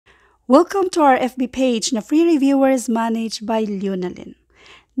Welcome to our FB page na free reviewers managed by Lunalyn.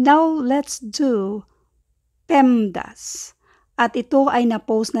 Now, let's do PEMDAS. At ito ay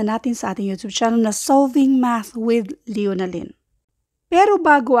na-post na natin sa ating YouTube channel na Solving Math with Lunalyn. Pero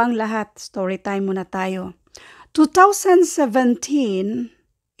bago ang lahat, story time muna tayo. 2017,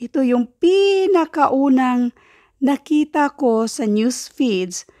 ito yung pinakaunang nakita ko sa news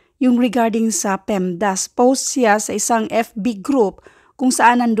feeds, yung regarding sa PEMDAS. Post siya sa isang FB group kung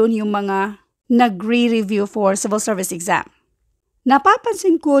saan nandun yung mga nagre-review for civil service exam.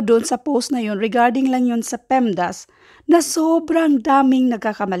 Napapansin ko doon sa post na yun, regarding lang yun sa PEMDAS, na sobrang daming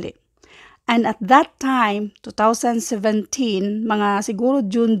nagkakamali. And at that time, 2017, mga siguro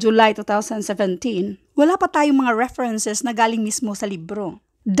June, July 2017, wala pa tayong mga references na galing mismo sa libro.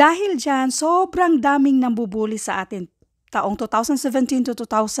 Dahil dyan, sobrang daming nambubuli sa atin taong 2017 to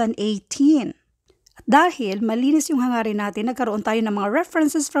 2018. Dahil malinis yung hangarin natin, nagkaroon tayo ng mga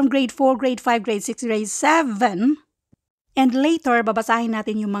references from grade 4, grade 5, grade 6, grade 7. And later, babasahin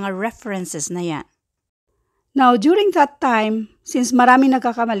natin yung mga references na yan. Now, during that time, since marami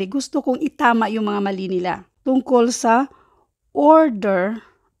nagkakamali, gusto kong itama yung mga mali nila tungkol sa order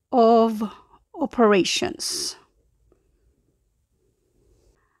of operations.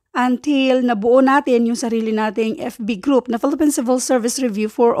 Until nabuo natin yung sarili nating FB group na Philippine Civil Service Review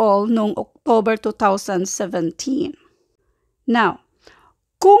for All noong October 2017. Now,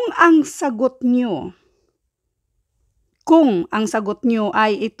 kung ang sagot nyo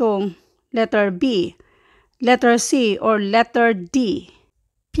ay itong letter B, letter C, or letter D,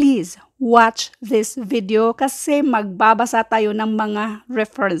 please watch this video kasi magbabasa tayo ng mga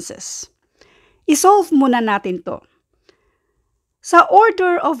references. I-solve muna natin to. Sa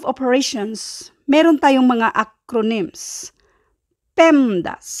order of operations, meron tayong mga acronyms.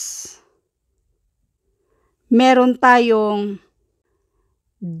 PEMDAS. Meron tayong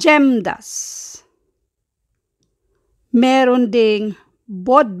GEMDAS. Meron ding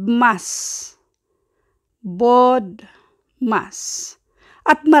BODMAS.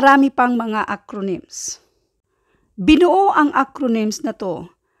 At marami pang mga acronyms. Binuo ang acronyms na to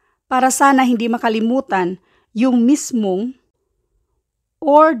para sana hindi makalimutan yung mismong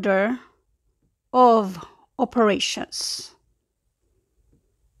order of operations.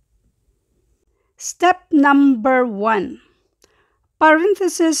 Step number 1.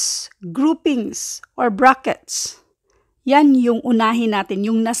 Parenthesis, groupings, or brackets. Yan yung unahin natin,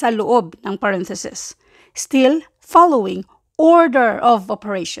 yung nasa loob ng parenthesis. Still following order of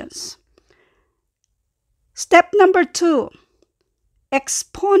operations. Step number 2.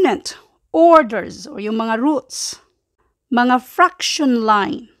 Exponent, orders, or yung mga roots. Mga fraction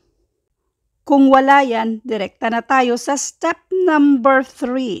line. Kung wala yan, direkta na tayo sa step number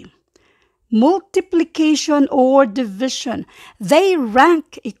 3. Multiplication or division. They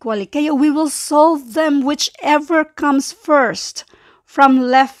rank equally. Kaya we will solve them whichever comes first, from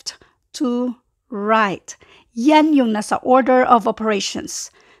left to right. Yan yung nasa order of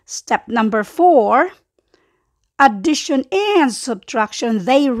operations. Step number 4. Addition and subtraction.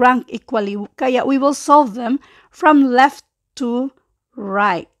 They rank equally. Kaya we will solve them from left to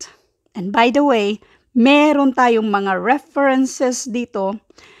right. And by the way, meron tayong mga references dito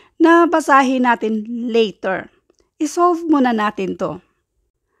na basahin natin later. I-solve muna natin to.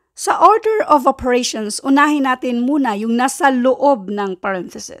 Sa order of operations, unahin natin muna yung nasa loob ng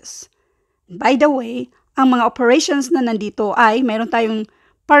parenthesis. And by the way, ang mga operations na nandito ay meron tayong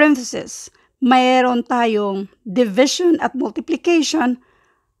parenthesis, mayroon tayong division at multiplication,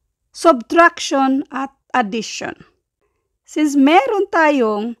 subtraction at addition. Since meron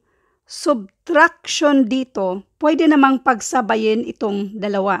tayong subtraction dito, pwede namang pagsabayin itong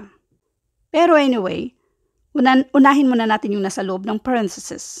dalawa. Pero anyway, unahin muna natin yung nasa loob ng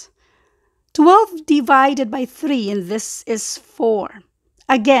parenthesis. 12 divided by 3, and this is 4.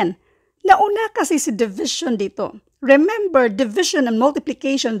 Again, nauna kasi si division dito. Remember, division and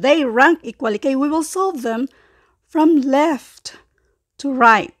multiplication, they rank equally. Kaya we will solve them from left to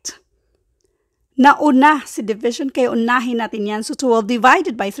right. Nauna si division, kaya unahin natin yan. So 12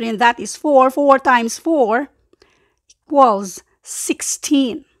 divided by 3, and that is 4. 4 times 4 equals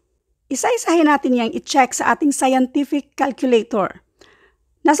 16. Isa-isahin natin yang i-check sa ating scientific calculator.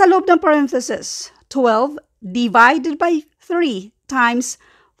 Nasa loob ng parenthesis, 12 divided by 3 times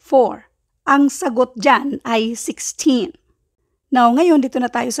 4. Ang sagot dyan ay 16. Now, ngayon dito na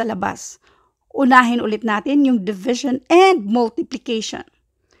tayo sa labas. Unahin ulit natin yung division and multiplication.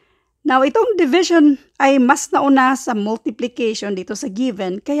 Now, itong division ay mas nauna sa multiplication dito sa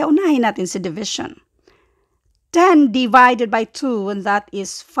given, kaya unahin natin si division. 10 divided by 2, and that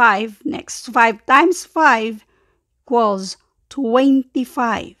is 5. Next, 5 times 5 equals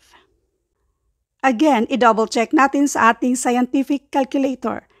 25. Again, i-double check natin sa ating scientific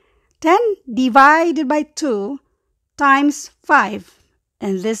calculator. 10 divided by 2 times 5.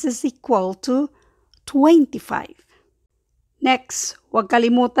 And this is equal to 25. Next, huwag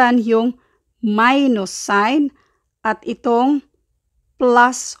kalimutan yung minus sign at itong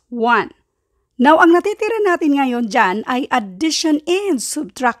plus 1. Now, ang natitira natin ngayon dyan ay addition and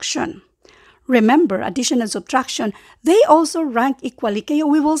subtraction. Remember, addition and subtraction, they also rank equally. Kaya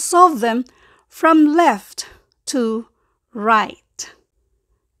we will solve them from left to right.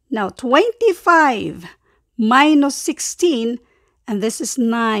 Now, 25 minus 16, and this is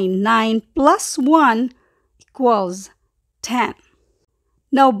 9. 9 plus 1 equals 10.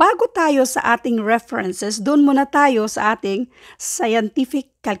 Now, bago tayo sa ating references, doon muna tayo sa ating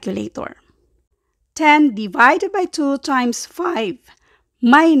scientific calculator. 10 divided by 2 times 5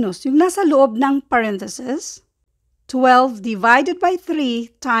 minus yung nasa loob ng parenthesis. 12 divided by 3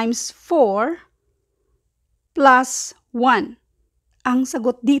 times 4 plus 1. Ang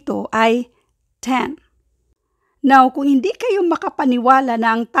sagot dito ay 10. Now, kung hindi kayo makapaniwala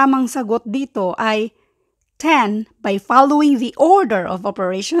na ang tamang sagot dito ay 10 by following the order of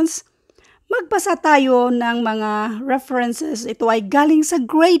operations, magbasa tayo ng mga references. Ito ay galing sa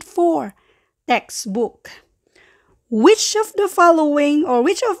grade 4 textbook. Which of the following or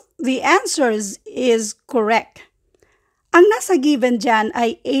which of the answers is correct? Ang nasa given dyan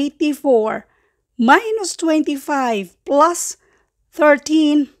ay 84 minus 25 plus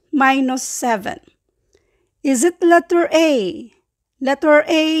 13 minus 7. Is it letter A? Letter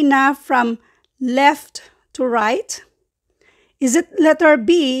A na from left to right? Is it letter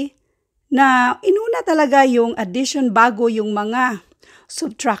B na inuna talaga yung addition bago yung mga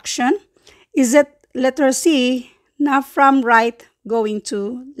subtraction? Is it letter C na from right going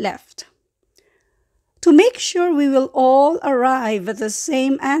to left? To make sure we will all arrive at the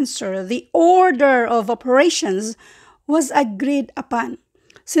same answer, the order of operations was agreed upon.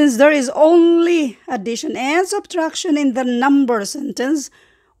 Since there is only addition and subtraction in the number sentence,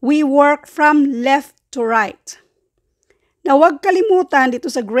 we work from left to right. Now, huwag kalimutan dito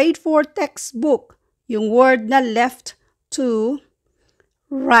sa grade 4 textbook, yung word na left to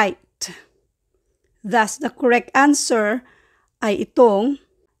right. Thus, the correct answer ay itong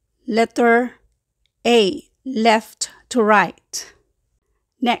letter A, left to right.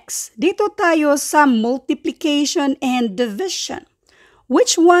 Next, dito tayo sa multiplication and division.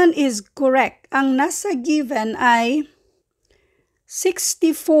 Which one is correct? Ang nasa given ay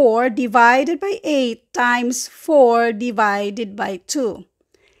 64 divided by 8 times 4 divided by 2.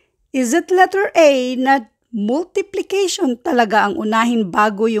 Is it letter A na multiplication talaga ang unahin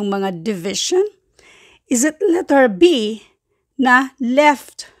bago yung mga division? Is it letter B na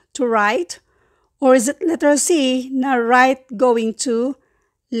left to right? Or is it letter C na right going to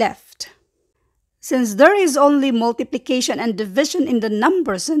left? Since there is only multiplication and division in the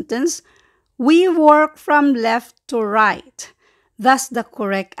number sentence, we work from left to right. Thus, the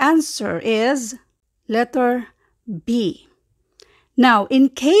correct answer is letter B. Now,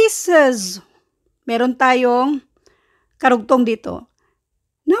 in cases, meron tayong karugtong dito.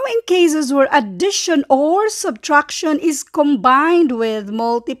 Now, in cases where addition or subtraction is combined with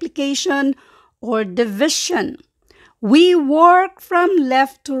multiplication or division, we work from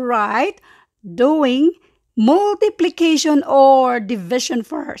left to right, doing multiplication or division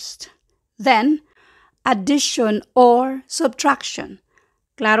first. Then, addition or subtraction.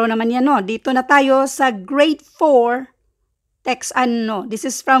 Klaro naman yan, no? Dito na tayo sa grade 4 text, this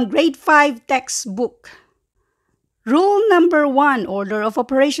is from grade 5 textbook. Rule number 1, order of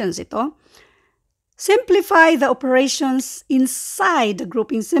operations ito. Simplify the operations inside the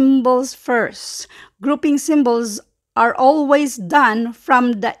grouping symbols first. Grouping symbols are always done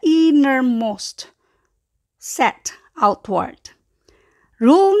from the innermost set outward.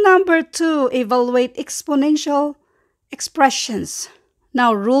 Rule number 2, evaluate exponential expressions.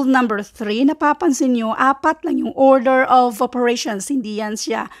 Now, rule number 3, napapansin nyo, 4 lang yung order of operations, hindi yan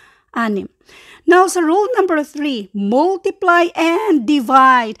siya 6. Now, sa rule number 3, multiply and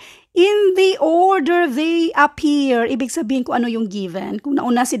divide in the order they appear. Ibig sabihin kung ano yung given, kung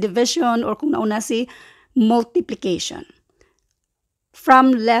nauna si division or kung nauna si multiplication.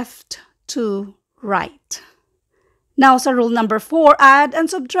 From left to right. Now, sa rule number 4, add and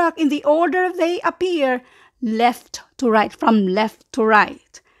subtract in the order they appear, left to right, from left to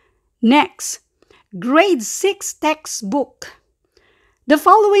right. Next, grade 6 textbook. The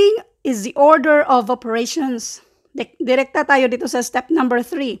following is the order of operations. Direkta tayo dito sa step number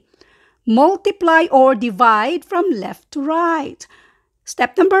 3. Multiply or divide from left to right.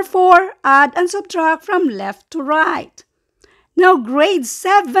 Step number 4, add and subtract from left to right. Now, grade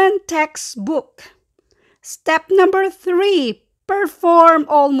 7 textbook. Step number 3, perform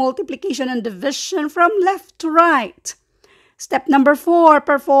all multiplication and division from left to right. Step number 4,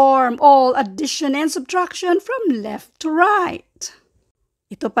 perform all addition and subtraction from left to right.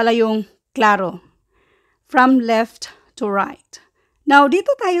 Ito pala yung klaro. From left to right. Now,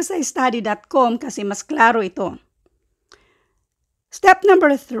 dito tayo sa study.com kasi mas klaro ito. Step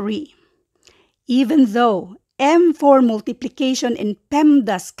number 3. Even though M for multiplication in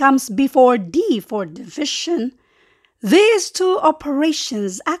PEMDAS comes before D for division, these two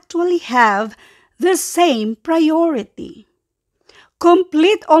operations actually have the same priority.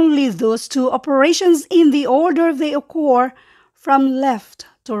 Complete only those two operations in the order they occur from left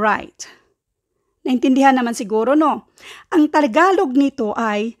to right. Naintindihan naman siguro, no? Ang Tagalog nito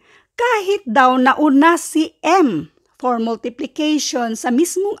ay kahit daw nauna si M for multiplication sa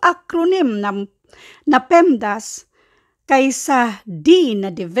mismong acronym na PEMDAS kaysa D na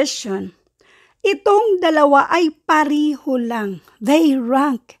division, itong dalawa ay pariho lang. They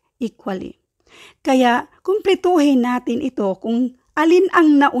rank equally. Kaya kumpletuhin natin ito kung alin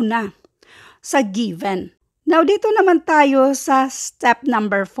ang nauna sa given. Now, dito naman tayo sa step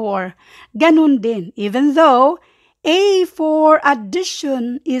number 4. Ganun din, even though A for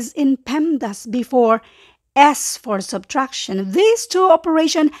addition is in PEMDAS before S for subtraction, these two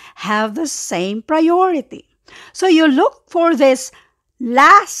operations have the same priority. So you look for this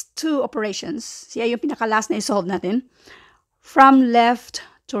last two operations, siya yung pinaka-last na i-solve natin, from left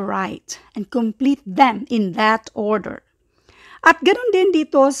to right and complete them in that order. At ganoon din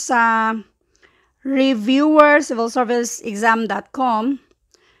dito sa reviewercivilserviceexam.com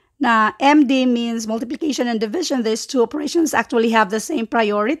na MD means multiplication and division. These two operations actually have the same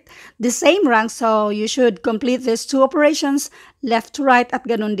priority, the same rank, so you should complete these two operations left to right at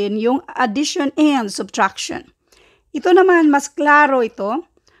ganun din yung addition and subtraction. Ito naman, mas klaro ito.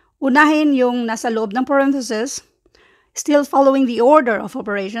 Unahin yung nasa loob ng parenthesis, still following the order of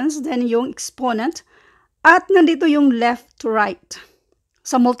operations, then yung exponent, at nandito yung left to right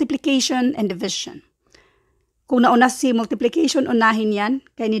sa multiplication and division. Kung nauna si multiplication, unahin yan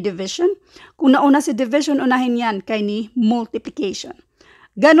kay ni division. Kung nauna si division, unahin yan kay ni multiplication.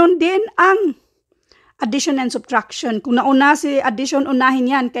 Ganon din ang addition and subtraction. Kung nauna si addition, unahin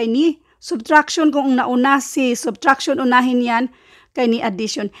yan kay ni subtraction. Kung nauna si subtraction, unahin yan kay ni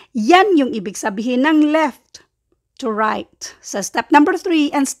addition. Yan yung ibig sabihin ng left to right sa step number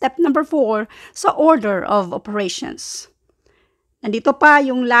 3 and step number 4 sa order of operations. Nandito pa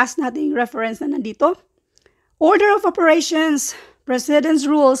yung last nating reference na nandito. Order of operations, precedence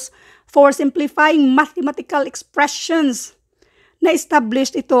rules for simplifying mathematical expressions.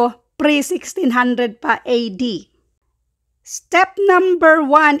 Na-established ito pre-1600 pa AD. Step number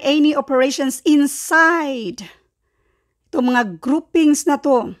 1, any operations inside. Ito mga groupings na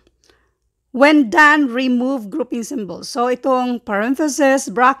to. When done, remove grouping symbols. So itong parenthesis,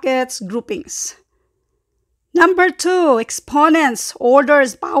 brackets, groupings. Number 2, exponents,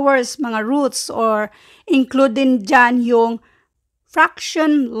 orders, powers, mga roots, or include din dyan yung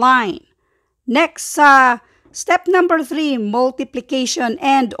fraction line. Next, step number 3, multiplication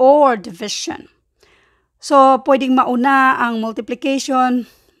and or division. So, pwedeng mauna ang multiplication,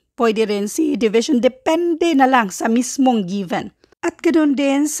 pwede rin si division, depende na lang sa mismong given. At ganoon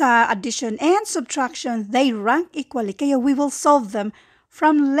din sa addition and subtraction, they rank equally, kaya we will solve them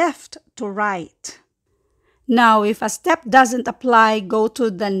from left to right. Now, if a step doesn't apply, go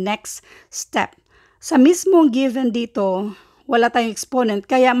to the next step. Sa mismong given dito, wala tayong exponent,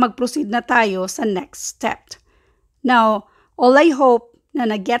 kaya mag-proceed na tayo sa next step. Now, all I hope na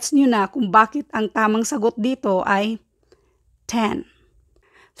nag-gets nyo na kung bakit ang tamang sagot dito ay 10.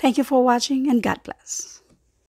 Thank you for watching and God bless.